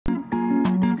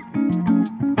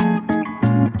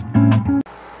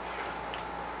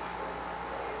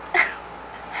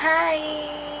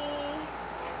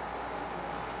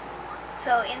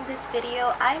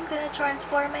video, I'm gonna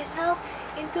transform myself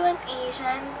into an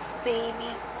Asian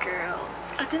baby girl.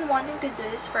 I've been wanting to do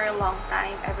this for a long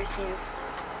time, ever since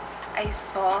I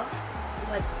saw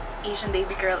what Asian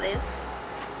baby girl is.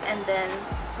 And then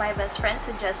my best friend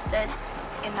suggested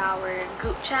in our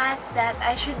group chat that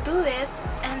I should do it,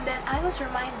 and then I was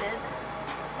reminded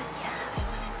that yeah, I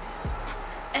wanted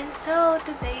to. And so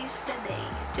today's the day.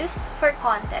 Just for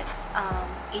context,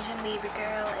 Asian baby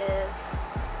girl is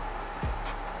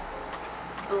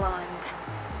blonde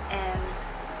and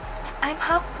I'm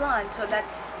half blonde, so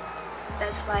that's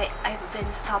why I've been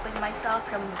stopping myself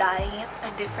from dyeing it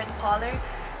a different color,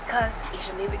 because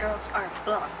Asian baby girls are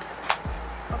blonde.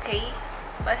 Okay,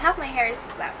 but half my hair is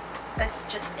black. Let's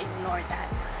just ignore that.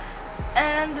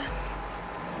 And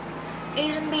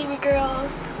Asian baby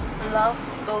girls love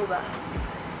boba,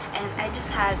 and I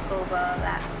just had boba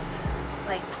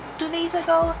like 2 days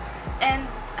ago, and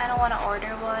I don't want to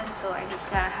order one, so I'm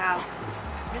just gonna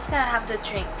have to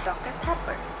drink Dr.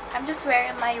 Pepper. I'm just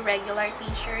wearing my regular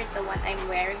t-shirt, the one I'm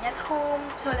wearing at home,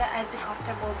 so that I'd be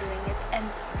comfortable doing it, and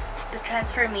the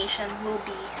transformation will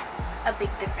be a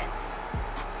big difference.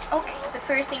 Okay, the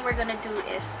first thing we're gonna do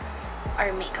is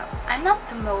our makeup. I'm not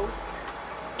the most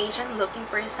Asian looking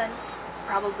person,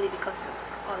 probably because of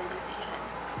colonization.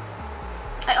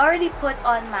 I already put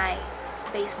on my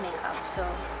base makeup, so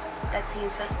that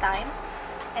saves us time.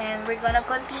 And we're gonna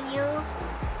continue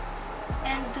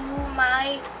and do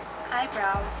my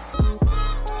eyebrows.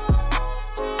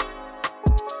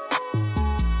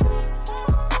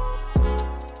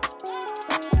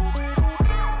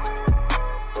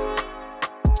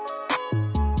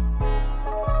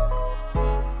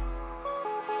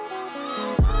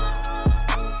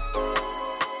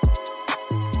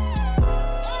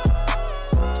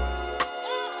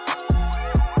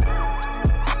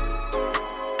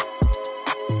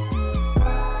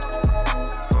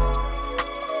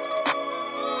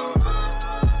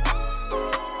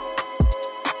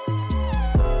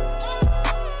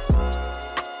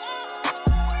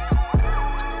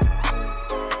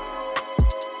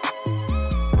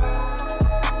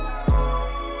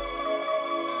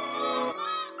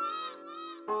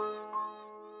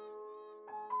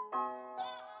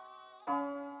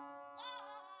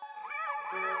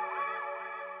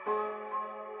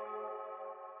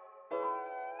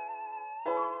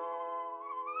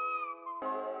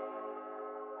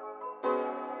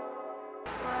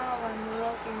 I'm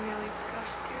looking really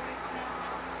crusty right now.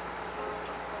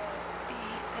 I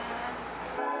hate that.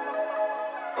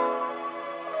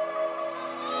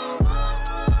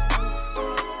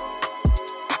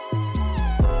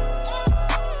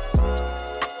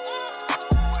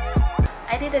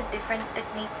 I did a different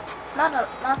technique,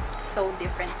 not so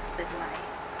different with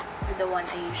the one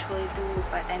I usually do,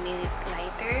 but I made it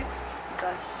lighter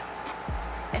because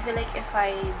I feel like if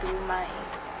I do my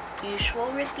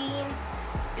usual routine,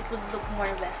 it would look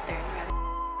more western rather.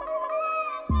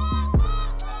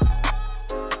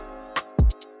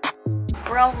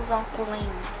 Brows are clean.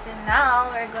 And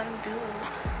now we're gonna do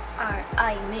our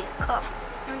eye makeup.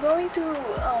 I'm going to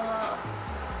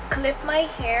clip my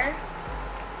hair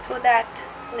so that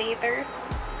later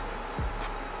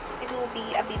it will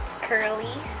be a bit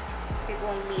curly. It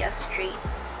won't be as straight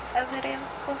as it is,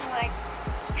 because like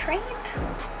straight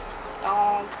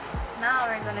dog. Now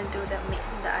we're gonna do the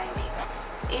eye makeup.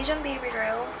 Asian baby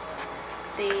girls,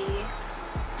 they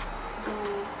do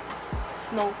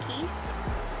smoky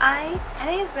eye. I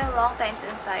think it's been a long time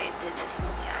since I did the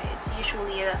smoky eye. It's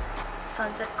usually a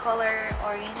sunset color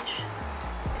orange.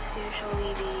 It's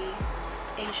usually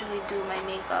I usually do my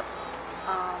makeup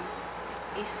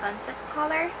a sunset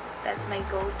color. That's my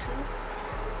go-to,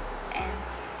 and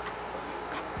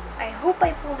I hope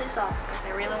I pull this off because I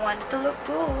really want it to look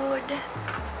good.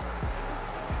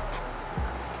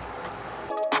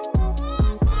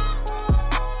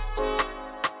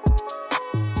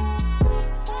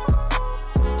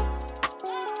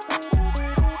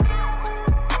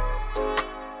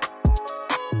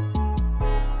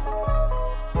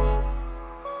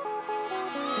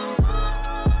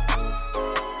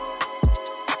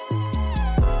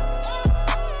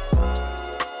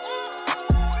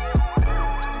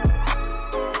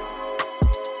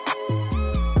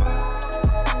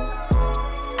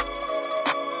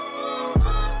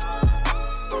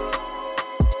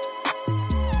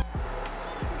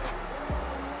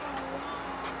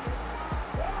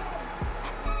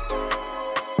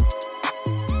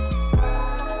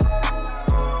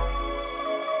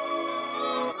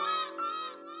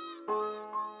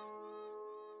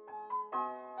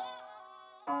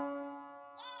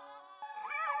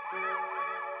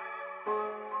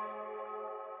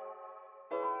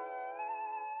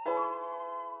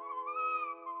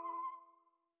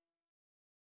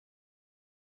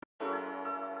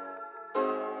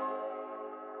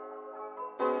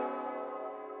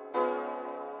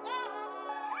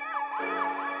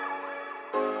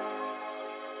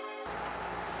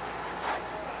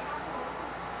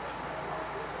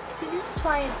 See, this is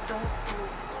why I don't do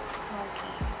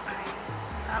smoky eye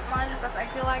that much, because I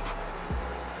feel like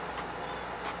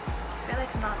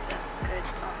it's not that good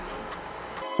on me.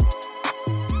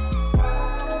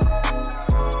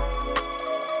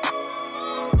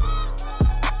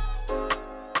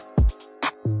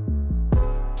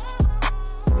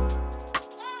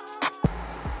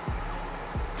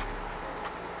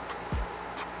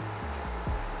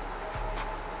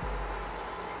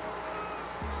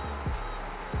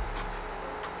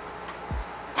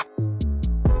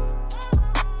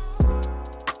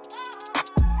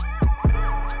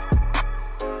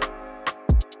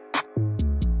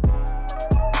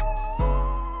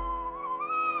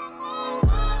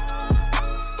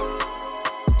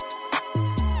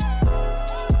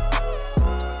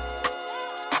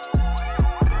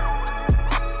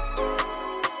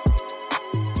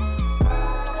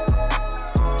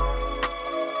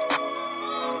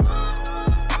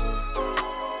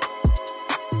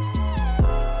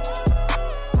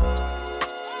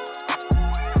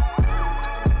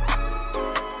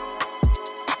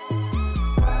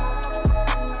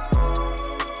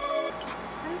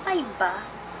 Ba?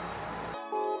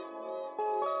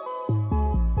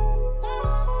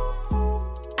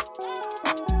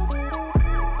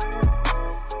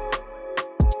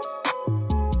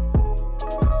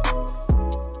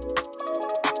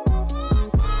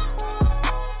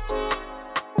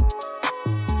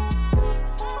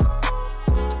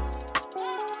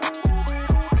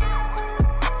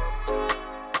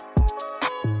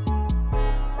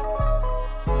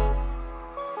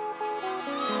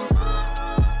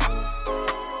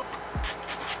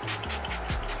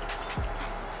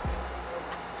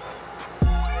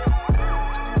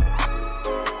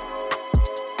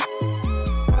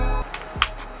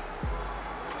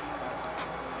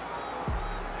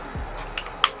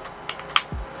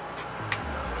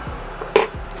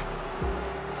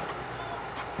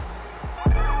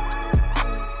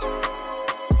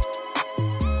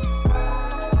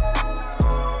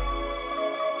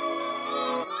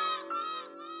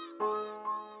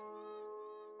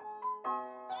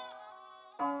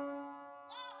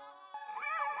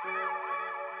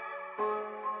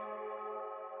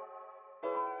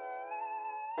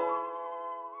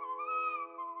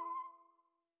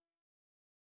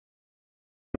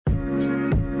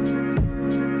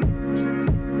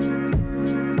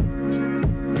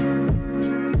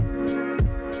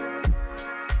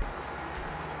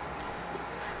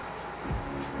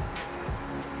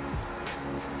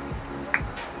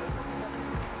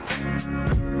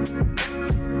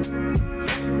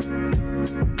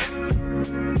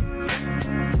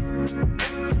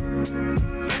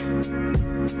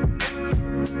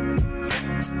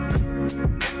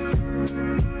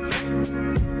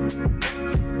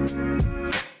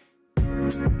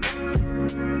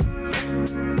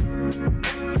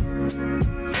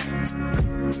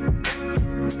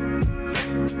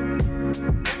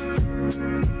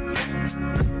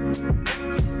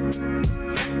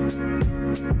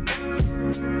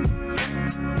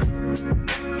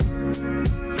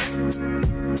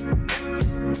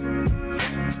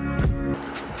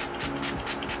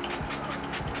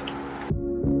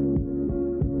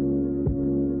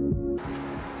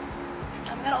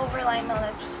 I'm gonna overline my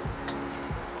lips.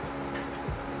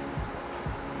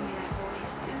 I mean, I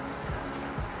always do, so.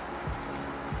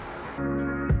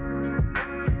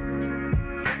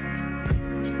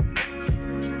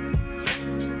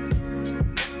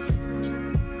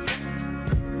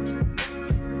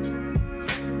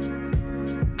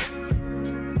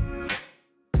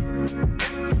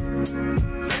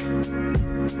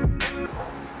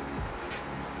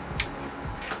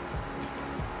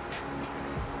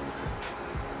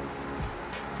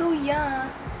 So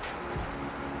yeah,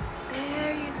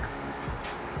 there you go.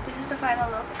 This is the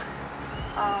final look.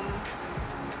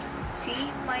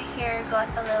 See, my hair got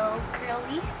a little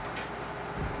curly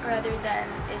rather than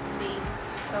it being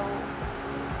so,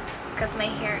 because my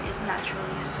hair is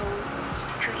naturally so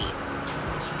straight.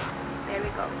 There we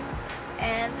go.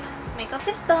 And makeup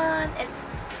is done. It's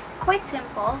quite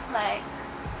simple, like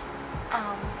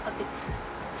a bit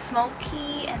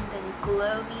smoky and then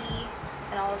glowy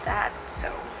and all that.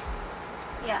 So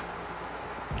yeah,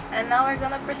 and now we're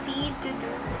gonna proceed to do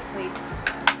wait,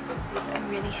 I'm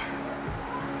really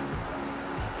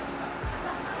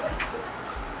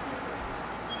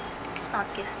it's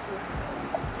not kiss proof,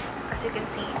 as you can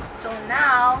see. So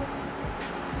now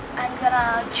I'm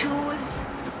gonna choose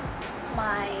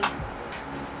my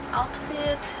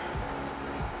outfit.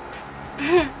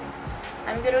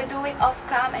 I'm gonna do it off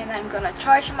cam, and I'm gonna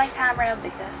charge my camera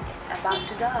because it's about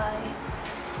to die.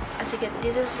 As you can,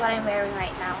 this is what I'm wearing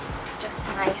right now. Just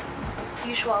my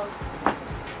usual,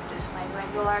 just my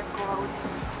regular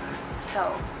clothes.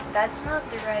 So that's not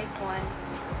the right one.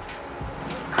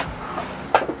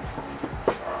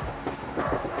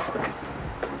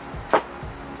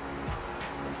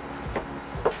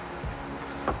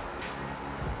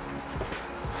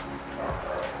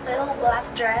 Little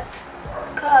black dress,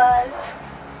 cause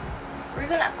we're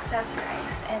gonna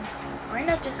accessorize, and we're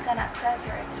not just gonna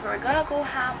accessorize, we're gonna go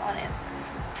ham on it.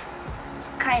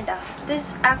 Kinda.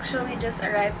 This actually just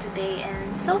arrived today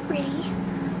and so pretty.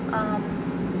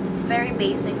 It's very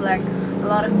basic, like a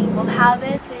lot of people have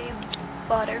it. It's a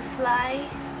butterfly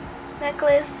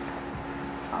necklace.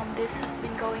 This has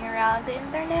been going around the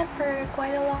internet for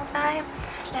quite a long time,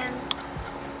 and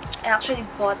I actually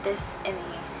bought this in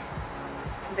a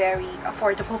very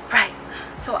affordable price,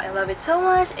 so I love it so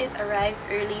much. It arrived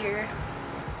earlier.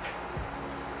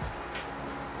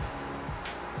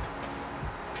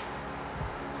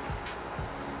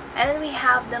 And then we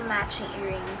have the matching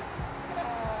earring.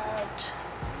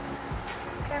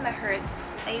 Kind of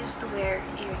hurts. I used to wear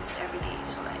earrings every day,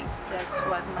 so like that's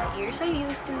what my ears are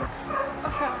used to.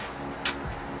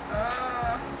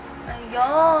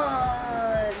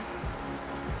 Ayun.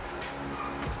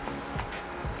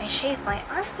 I shaved my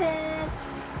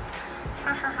armpits.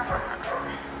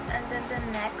 And then the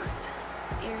next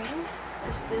earring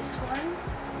is this one.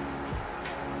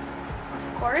 Of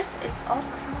course, it's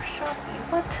also from Shopee.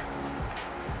 What?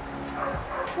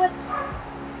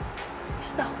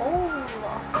 Here's the hole.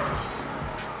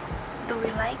 Do we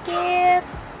like it?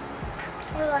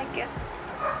 I like it.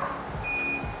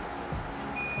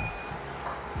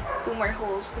 2 more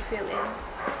holes to fill in.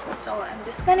 So I'm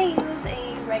just gonna use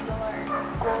a regular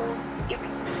gold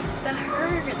earring. The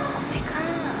hurt. Oh my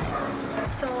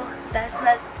god. So that's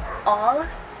not all.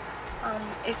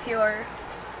 If you're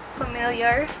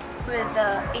familiar with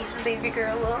the Asian baby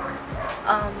girl look,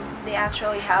 they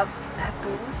actually have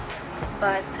tattoos,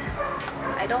 but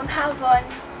I don't have one.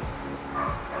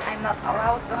 I'm not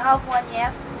allowed to have one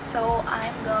yet, so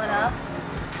I'm gonna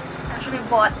actually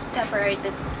bought temporary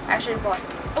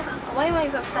why am I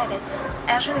so excited?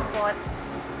 I actually bought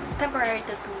temporary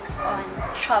tattoos on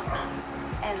Shopee,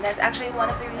 and that's actually one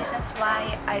of the reasons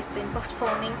why I've been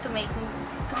postponing to making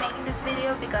this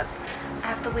video, because I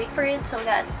have to wait for it so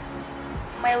that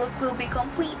my look will be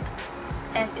complete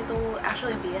and it will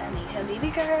actually be an Asian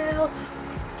baby girl.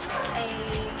 I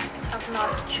have not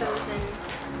chosen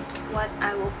what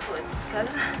I will put,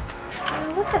 because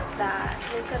look at that,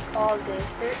 look at all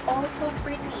this, they're all so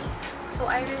pretty, so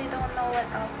I really don't know what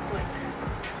I'll put.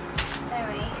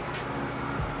 Anyway,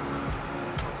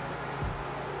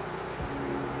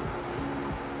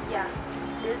 yeah,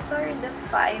 these are the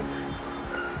 5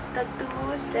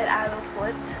 tattoos that I will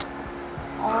put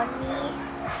on me.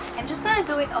 I'm just gonna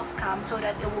do it off cam so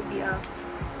that it will be a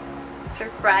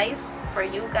surprise for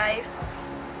you guys.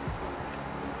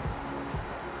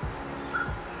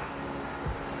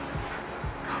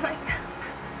 Oh my god.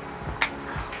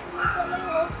 Oh my god, I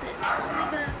love this. Oh my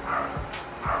god.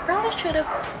 Probably should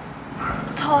have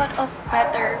thought of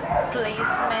better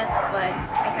placement, but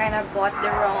I kind of bought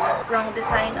the wrong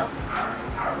design of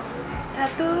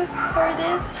tattoos for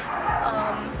this.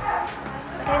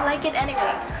 But I like it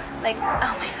anyway. Like,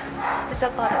 oh my god, it's a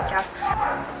thought that counts.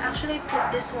 Actually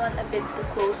put this one a bit too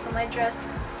close to my dress.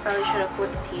 Probably should have put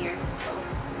it here. So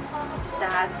it's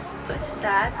that. So it's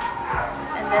that.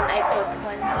 And then I put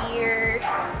 1 here,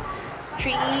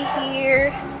 3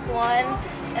 here, 1,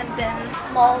 and then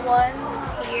small one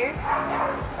here.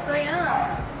 So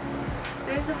yeah,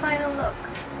 this is the final look.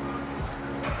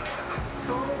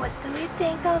 So what do we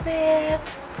think of it?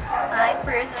 I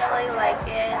personally like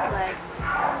it. Like,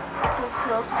 it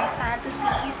fulfills my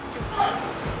fantasies to be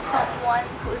someone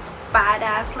who's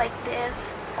badass like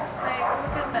this. Like,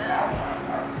 look at them.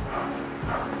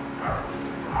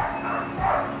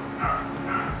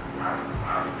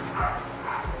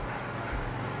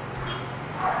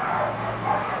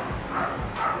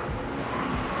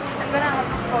 I'm gonna have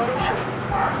a photo shoot.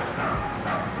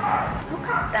 Look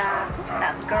at that. Who's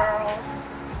that girl?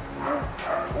 Ooh,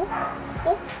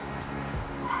 ooh, ooh.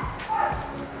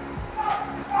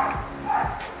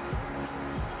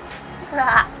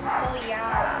 So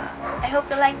yeah, I hope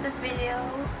you like this video,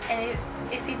 and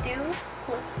if you do,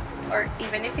 or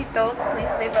even if you don't,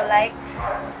 please leave a like,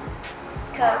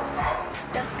 just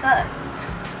cause,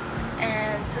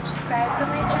 and subscribe to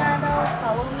my channel.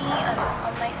 Follow me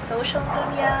on my social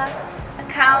media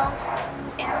accounts,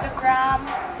 Instagram,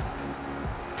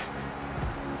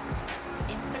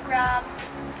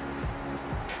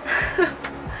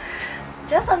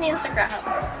 just on Instagram,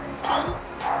 okay?